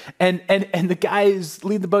 okay? And the guy who's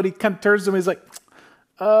leading the boat, he kind of turns to him, he's like,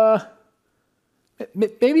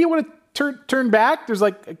 maybe you want to turn back? There's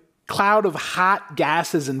like a cloud of hot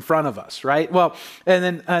gases in front of us, right? Well,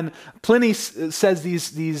 and Pliny says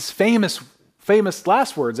these famous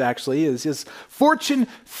last words, actually, is fortune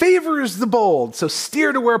favors the bold, so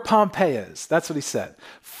steer to where Pompeii is. That's what he said.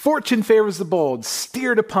 Fortune favors the bold,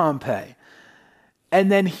 steer to Pompeii. And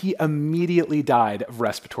then he immediately died of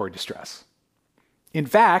respiratory distress. In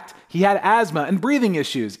fact, he had asthma and breathing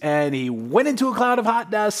issues, and he went into a cloud of hot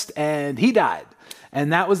dust, and he died.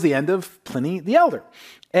 And that was the end of Pliny the Elder.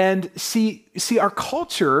 And see, our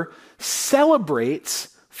culture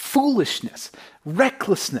celebrates foolishness,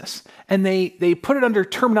 recklessness, and they put it under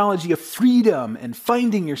terminology of freedom and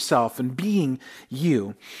finding yourself and being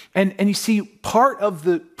you. And you see, part of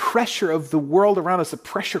the pressure of the world around us, the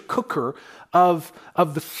pressure cooker of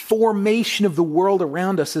the formation of the world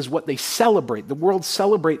around us is what they celebrate. The world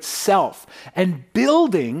celebrates self and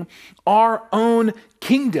building our own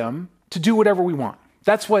kingdom to do whatever we want.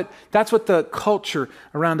 That's what the culture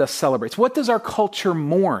around us celebrates. What does our culture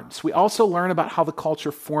mourns? We also learn about how the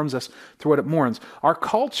culture forms us through what it mourns. Our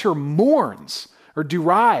culture mourns or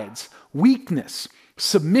derides weakness,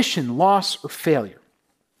 submission, loss, or failure.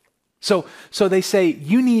 So they say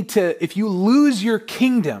you need to, if you lose your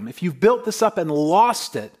kingdom, if you've built this up and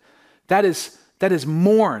lost it, that is that is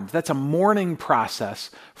mourned. That's a mourning process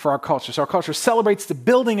for our culture. So our culture celebrates the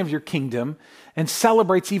building of your kingdom and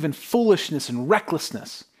celebrates even foolishness and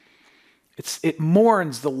recklessness. It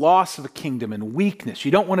mourns the loss of a kingdom and weakness.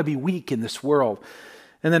 You don't want to be weak in this world.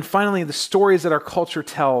 And then finally, the stories that our culture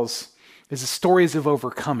tells is the stories of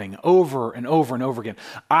overcoming over and over and over again.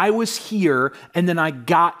 I was here and then I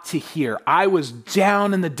got to here. I was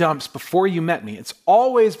down in the dumps before you met me. It's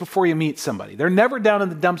always before you meet somebody. They're never down in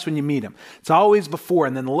the dumps when you meet them. It's always before.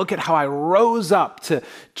 And then look at how I rose up to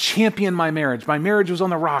champion my marriage. My marriage was on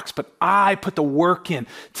the rocks, but I put the work in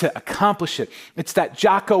to accomplish it. It's that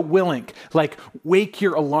Jocko Willink, like wake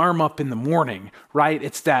your alarm up in the morning, right?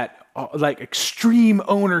 It's that like extreme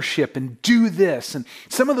ownership and do this. And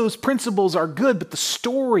some of those principles are good, but the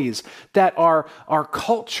stories that are our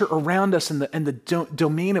culture around us and the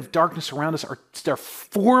domain of darkness around us they're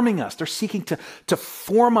forming us. They're seeking to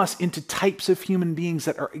form us into types of human beings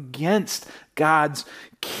that are against God's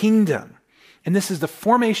kingdom. And this is the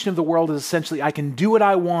formation of the world is essentially I can do what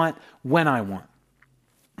I want when I want.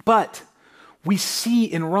 But we see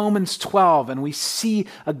in Romans 12, and we see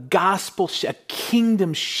a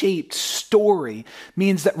kingdom-shaped story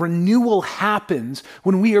means that renewal happens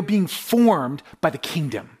when we are being formed by the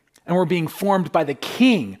kingdom. And we're being formed by the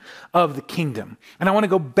king of the kingdom. And I want to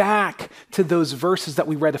go back to those verses that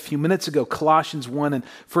we read a few minutes ago, Colossians 1 and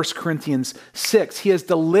 1 Corinthians 6. He has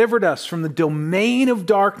delivered us from the domain of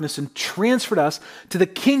darkness and transferred us to the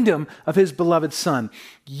kingdom of his beloved Son.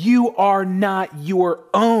 You are not your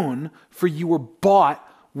own, for you were bought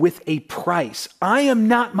with a price. I am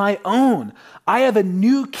not my own. I have a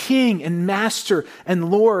new king and master and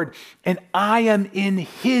Lord, and I am in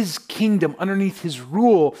his kingdom, underneath his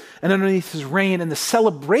rule and underneath his reign. And the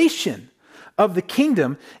celebration of the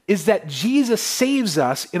kingdom is that Jesus saves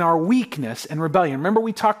us in our weakness and rebellion. Remember,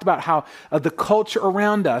 we talked about how the culture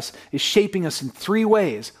around us is shaping us in three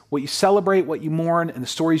ways: what you celebrate, what you mourn, and the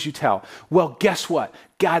stories you tell. Well, guess what?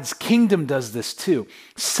 God's kingdom does this too.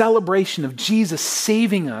 Celebration of Jesus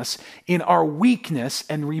saving us in our weakness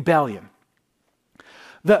and rebellion.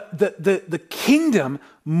 The kingdom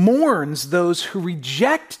mourns those who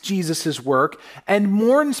reject Jesus' work and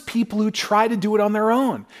mourns people who try to do it on their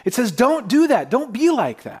own. It says, don't do that. Don't be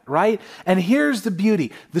like that, right? And here's the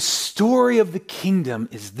beauty. The story of the kingdom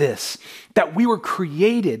is this, that we were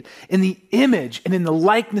created in the image and in the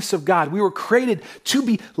likeness of God. We were created to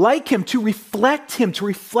be like him, to reflect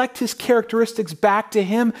his characteristics back to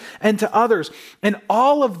him and to others. And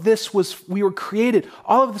all of this we were created,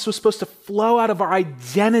 all of this was supposed to flow out of our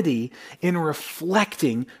identity in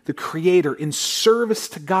reflecting the Creator, in service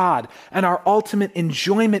to God, and our ultimate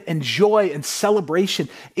enjoyment and joy and celebration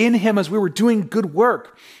in him as we were doing good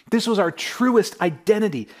work. This was our truest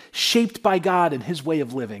identity, shaped by God and his way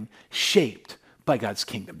of living, shaped by God's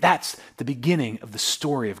kingdom. That's the beginning of the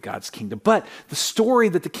story of God's kingdom. But the story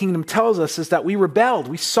that the kingdom tells us is that we rebelled.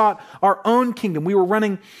 We sought our own kingdom. We were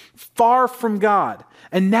running far from God.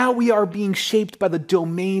 And now we are being shaped by the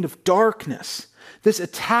domain of darkness. This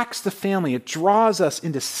attacks the family. It draws us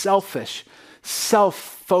into selfish,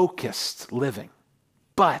 self-focused living.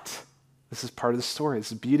 But, this is part of the story.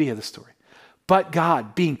 This is the beauty of the story. But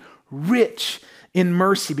God, being rich in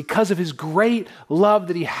mercy, because of his great love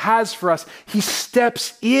that he has for us, he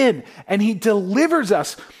steps in and he delivers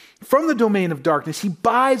us from the domain of darkness. He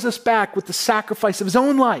buys us back with the sacrifice of his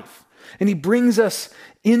own life. And he brings us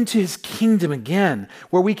into his kingdom again,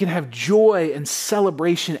 where we can have joy and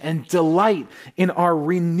celebration and delight in our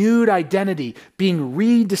renewed identity, being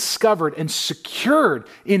rediscovered and secured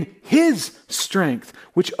in his strength,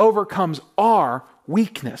 which overcomes our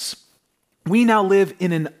weakness. We now live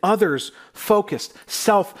in an others-focused,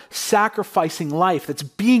 self-sacrificing life that's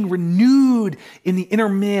being renewed in the inner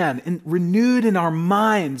man and renewed in our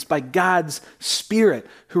minds by God's Spirit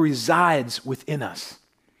who resides within us.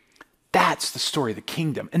 That's the story of the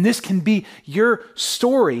kingdom. And this can be your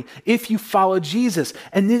story if you follow Jesus.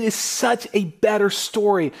 And it is such a better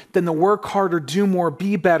story than the work harder, do more,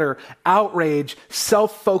 be better, outrage,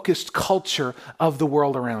 self-focused culture of the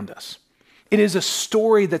world around us. It is a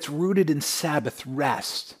story that's rooted in Sabbath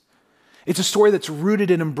rest. It's a story that's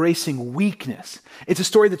rooted in embracing weakness. It's a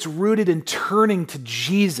story that's rooted in turning to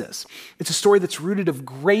Jesus. It's a story that's rooted of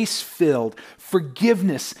grace-filled,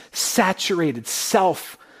 forgiveness, saturated,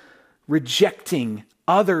 rejecting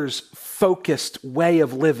others-focused way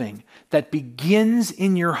of living that begins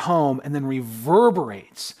in your home and then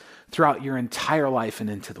reverberates throughout your entire life and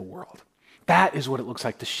into the world. That is what it looks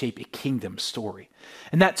like to shape a kingdom story.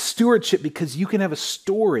 And that's stewardship, because you can have a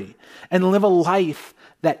story and live a life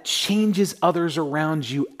that changes others around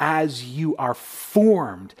you as you are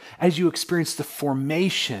formed, as you experience the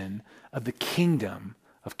formation of the kingdom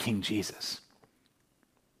of King Jesus.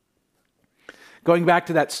 Going back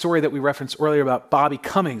to that story that we referenced earlier about Bobby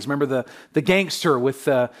Cummings, remember the gangster with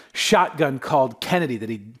the shotgun called Kennedy that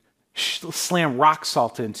he slammed rock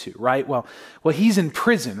salt into, right? Well, he's in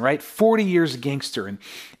prison, right? 40 years a gangster.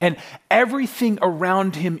 And everything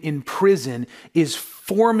around him in prison is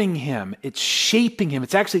forming him. It's shaping him.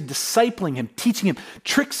 It's actually discipling him, teaching him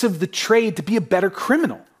tricks of the trade to be a better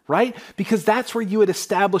criminal, right? Because that's where you would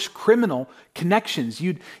establish criminal connections.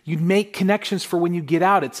 You'd make connections for when you get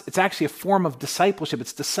out. It's actually a form of discipleship.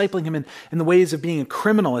 It's discipling him in the ways of being a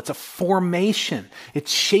criminal. It's a formation.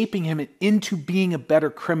 It's shaping him into being a better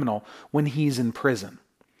criminal when he's in prison.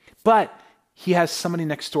 But he has somebody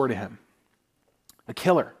next door to him, a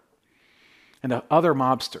killer and another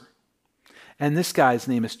mobster. And this guy's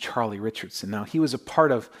name is Charlie Richardson. Now, he was a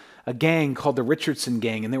part of a gang called the Richardson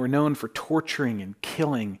Gang, and they were known for torturing and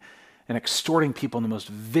killing and extorting people in the most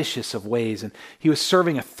vicious of ways. And he was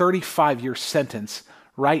serving a 35-year sentence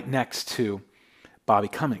right next to Bobby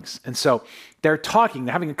Cummings. And so they're talking,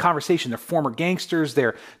 they're having a conversation. They're former gangsters,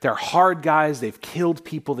 they're hard guys, they've killed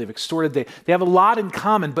people, they've extorted, they have a lot in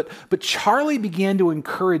common. But Charlie began to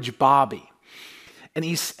encourage Bobby. And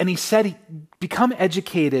he said, become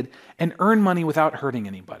educated and earn money without hurting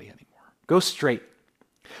anybody anymore. Go straight.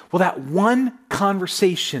 Well, that one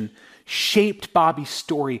conversation shaped Bobby's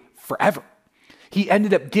story forever. He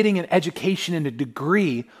ended up getting an education and a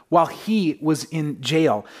degree while he was in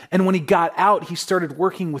jail. And when he got out, he started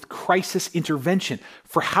working with crisis intervention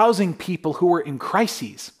for housing people who were in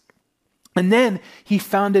crises. And then he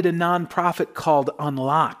founded a nonprofit called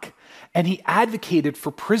Unlock, and he advocated for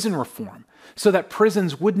prison reform, so that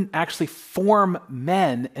prisons wouldn't actually form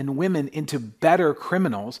men and women into better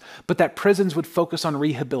criminals, but that prisons would focus on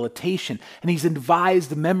rehabilitation. And he's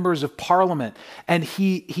advised members of parliament. And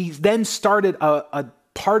he then started a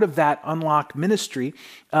part of that Unlock ministry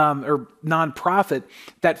or nonprofit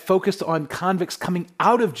that focused on convicts coming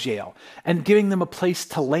out of jail and giving them a place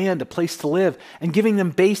to land, a place to live, and giving them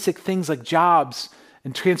basic things like jobs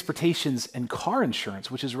and transportations and car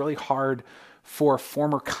insurance, which is really hard for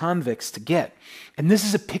former convicts to get. And this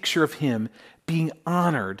is a picture of him being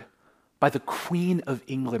honored by the Queen of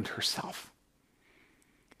England herself.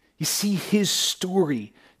 You see, his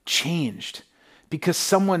story changed because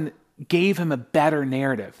someone gave him a better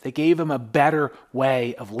narrative. They gave him a better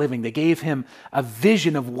way of living. They gave him a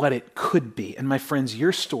vision of what it could be. And my friends,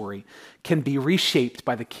 your story can be reshaped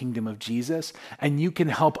by the kingdom of Jesus, and you can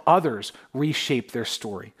help others reshape their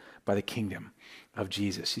story by the kingdom of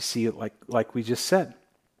Jesus. You see, like we just said,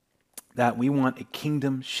 that we want a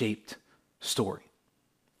kingdom-shaped story.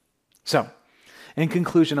 So, in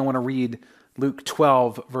conclusion, I want to read Luke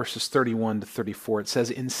 12, verses 31 to 34. It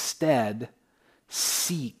says, "Instead,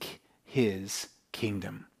 seek his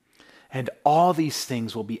kingdom, and all these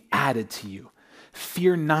things will be added to you.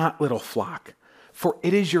 Fear not, little flock, for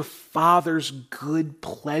it is your Father's good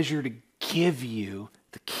pleasure to give you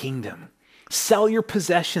the kingdom. Sell your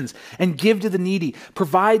possessions and give to the needy.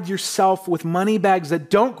 Provide yourself with money bags that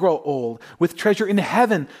don't grow old, with treasure in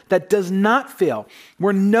heaven that does not fail,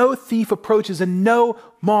 where no thief approaches and no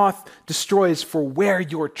moth destroys. For where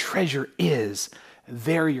your treasure is,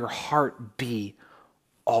 there your heart be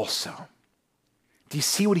also." Do you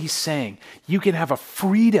see what he's saying? You can have a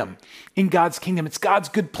freedom in God's kingdom. It's God's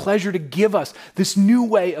good pleasure to give us this new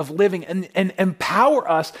way of living and empower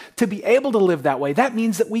us to be able to live that way. That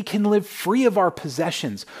means that we can live free of our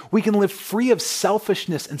possessions. We can live free of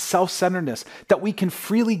selfishness and self-centeredness, that we can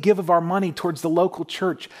freely give of our money towards the local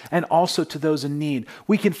church and also to those in need.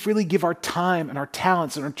 We can freely give our time and our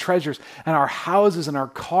talents and our treasures and our houses and our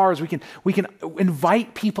cars. We can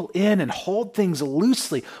invite people in and hold things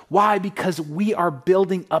loosely. Why? Because we are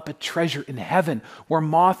building up a treasure in heaven where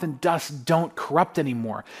moth and dust don't corrupt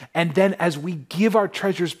anymore. And then as we give our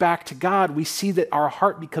treasures back to God, we see that our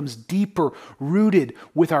heart becomes deeper rooted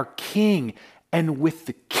with our King and with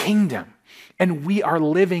the kingdom. And we are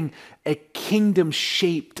living a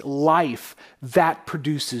kingdom-shaped life that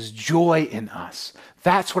produces joy in us.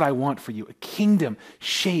 That's what I want for you, a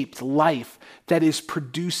kingdom-shaped life that is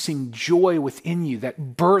producing joy within you,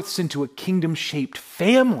 that births into a kingdom-shaped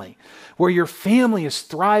family, where your family is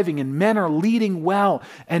thriving and men are leading well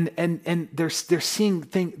and they're seeing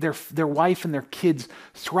their wife and their kids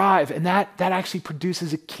thrive. And that actually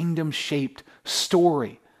produces a kingdom-shaped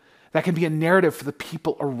story that can be a narrative for the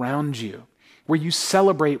people around you, where you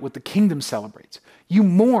celebrate what the kingdom celebrates. You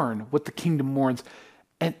mourn what the kingdom mourns,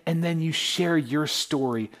 and then you share your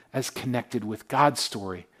story as connected with God's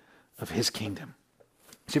story of his kingdom.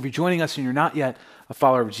 So if you're joining us and you're not yet a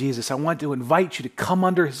follower of Jesus, I want to invite you to come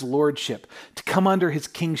under his lordship, to come under his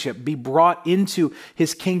kingship, be brought into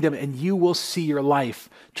his kingdom, and you will see your life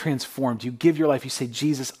transformed. You give your life, you say,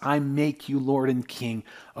 Jesus, I make you Lord and King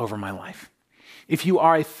over my life. If you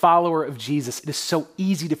are a follower of Jesus, it is so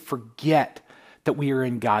easy to forget that we are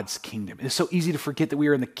in God's kingdom. It is so easy to forget that we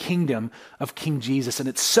are in the kingdom of King Jesus. And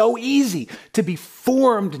it's so easy to be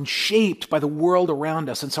formed and shaped by the world around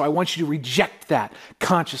us. And so I want you to reject that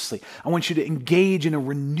consciously. I want you to engage in a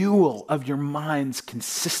renewal of your minds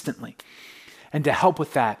consistently. And to help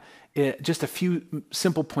with that, just a few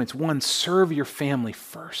simple points. One, serve your family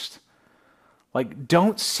first. Like,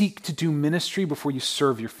 don't seek to do ministry before you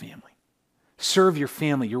serve your family. Serve your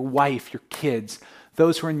family, your wife, your kids,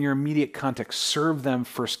 those who are in your immediate context. Serve them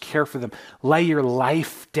first, care for them. Lay your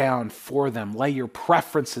life down for them. Lay your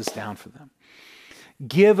preferences down for them.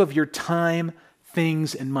 Give of your time,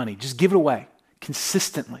 things, and money. Just give it away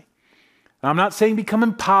consistently. Now, I'm not saying become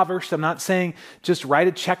impoverished. I'm not saying just write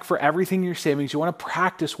a check for everything in your savings. You want to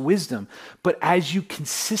practice wisdom. But as you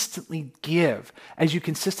consistently give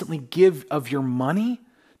of your money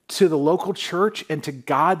to the local church and to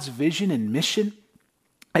God's vision and mission,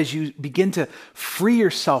 as you begin to free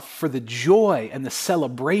yourself for the joy and the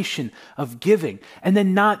celebration of giving, and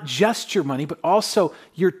then not just your money, but also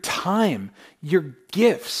your time, your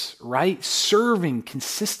gifts, right? Serving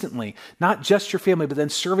consistently, not just your family, but then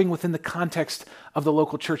serving within the context of the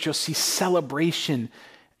local church. You'll see celebration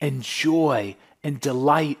and joy and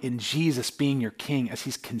delight in Jesus being your King as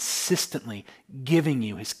he's consistently giving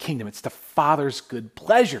you his kingdom. It's the Father's good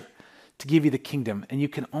pleasure to give you the kingdom, and you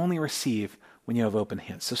can only receive when you have open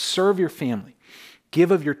hands. So serve your family.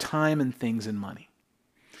 Give of your time and things and money.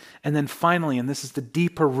 And then finally, and this is the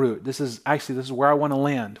deeper root, this is where I want to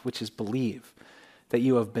land, which is believe that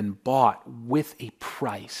you have been bought with a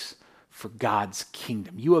price for God's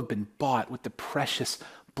kingdom. You have been bought with the precious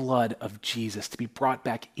blood of Jesus to be brought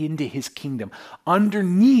back into his kingdom,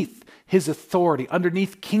 underneath his authority,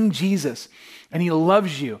 underneath King Jesus. And he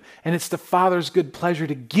loves you, and it's the Father's good pleasure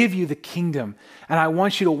to give you the kingdom. And I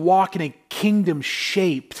want you to walk in a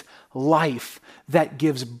kingdom-shaped life that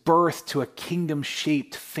gives birth to a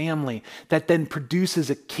kingdom-shaped family that then produces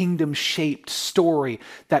a kingdom-shaped story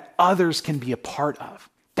that others can be a part of.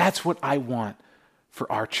 That's what I want for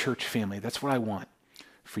our church family. That's what I want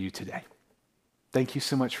for you today. Thank you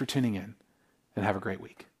so much for tuning in, and have a great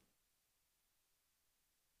week.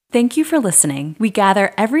 Thank you for listening. We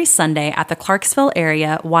gather every Sunday at the Clarksville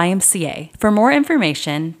area YMCA. For more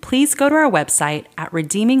information, please go to our website at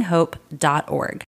redeeminghope.org.